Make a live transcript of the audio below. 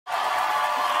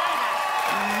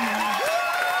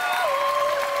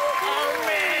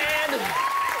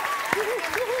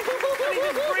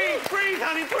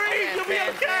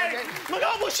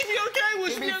she be okay? Will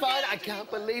she be okay? Fine. I can't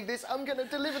believe this. I'm going to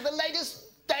deliver the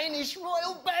latest Danish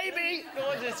royal baby.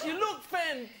 Gorgeous. You look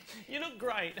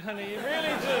great, honey. You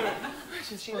really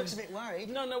do. She looks a bit worried.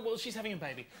 No, well, she's having a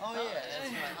baby. Oh, yeah.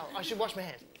 That's right. Oh, I should wash my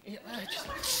hands. Yeah,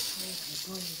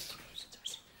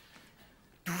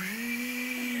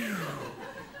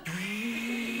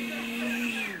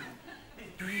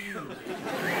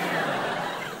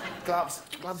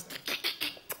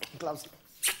 Gloves.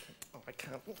 Oh, I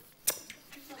can't.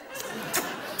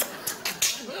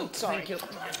 Oh, sorry. Thank you.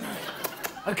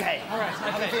 Okay. All right,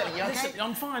 okay. How are you feeling? You okay? Listen,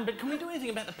 I'm fine, but can we do anything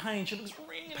about the pain? She looks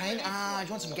really... Pain? Do you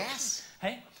want some gas?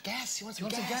 Hey? Gas? You want You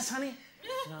some want gas? some gas, honey?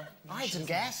 No. I had some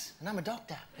gas, and I'm a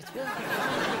doctor. It's good.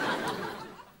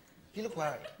 You look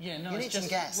worried. Yeah, no, You need some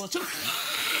gas. Well,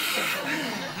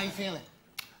 How you feeling?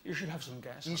 you should have some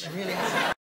gas. You should really have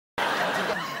some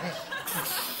gas.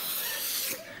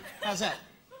 How's that?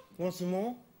 Want some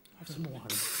more? Have some more,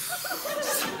 honey.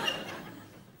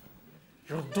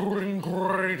 You're doing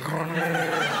great, honey.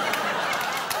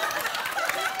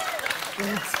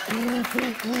 It's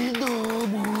perfectly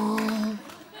normal.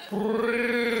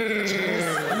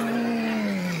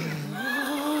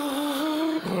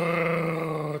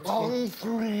 On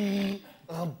three,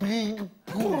 a big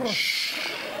push.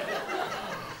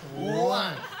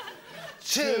 1,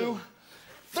 2,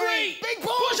 3. Big push!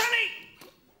 Push, honey!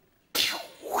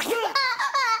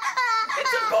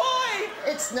 It's a boy!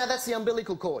 No, that's the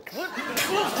umbilical cord.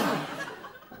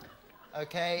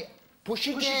 Okay, push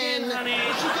again. honey.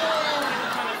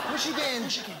 Push again.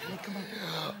 Come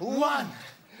on. 1,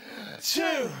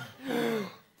 2, 3.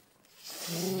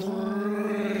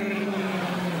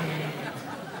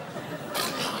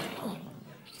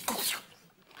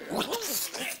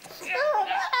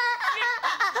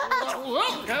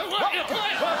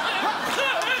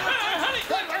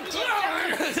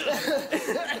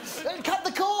 Cut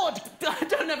the cord. I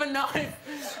don't have a knife.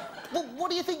 Well, what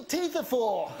do you think teeth are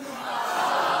for?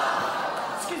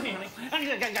 Excuse me, honey.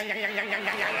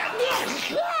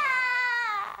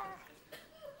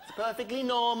 It's perfectly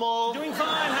normal. Doing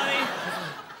fine, honey.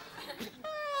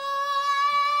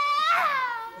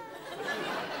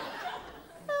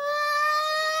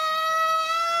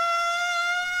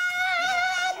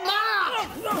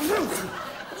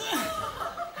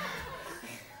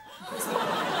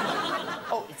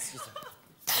 Oh, it's just...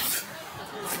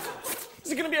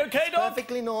 Is it going to be okay, Dog?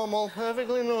 Perfectly normal,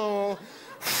 perfectly normal.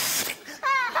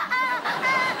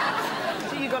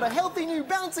 So you got a healthy new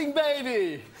bouncing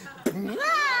baby.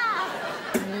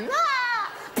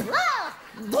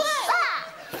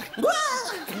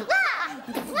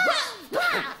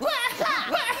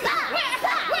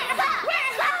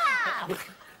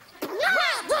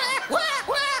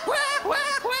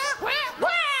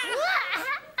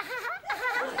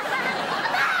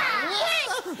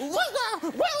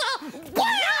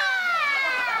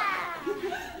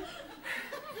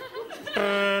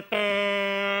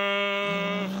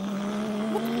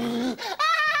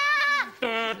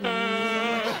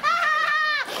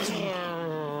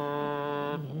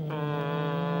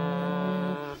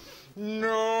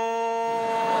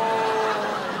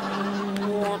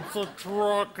 What's a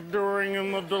truck doing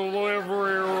in the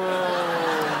delivery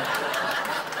room?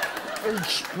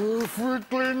 It's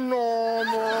perfectly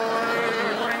normal.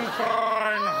 Doing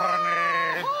fine, honey.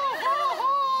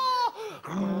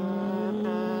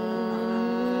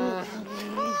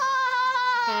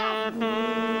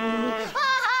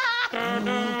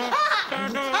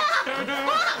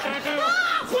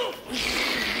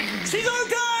 She's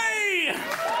okay!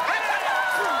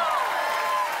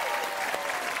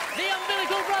 The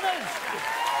Umbilical Brothers!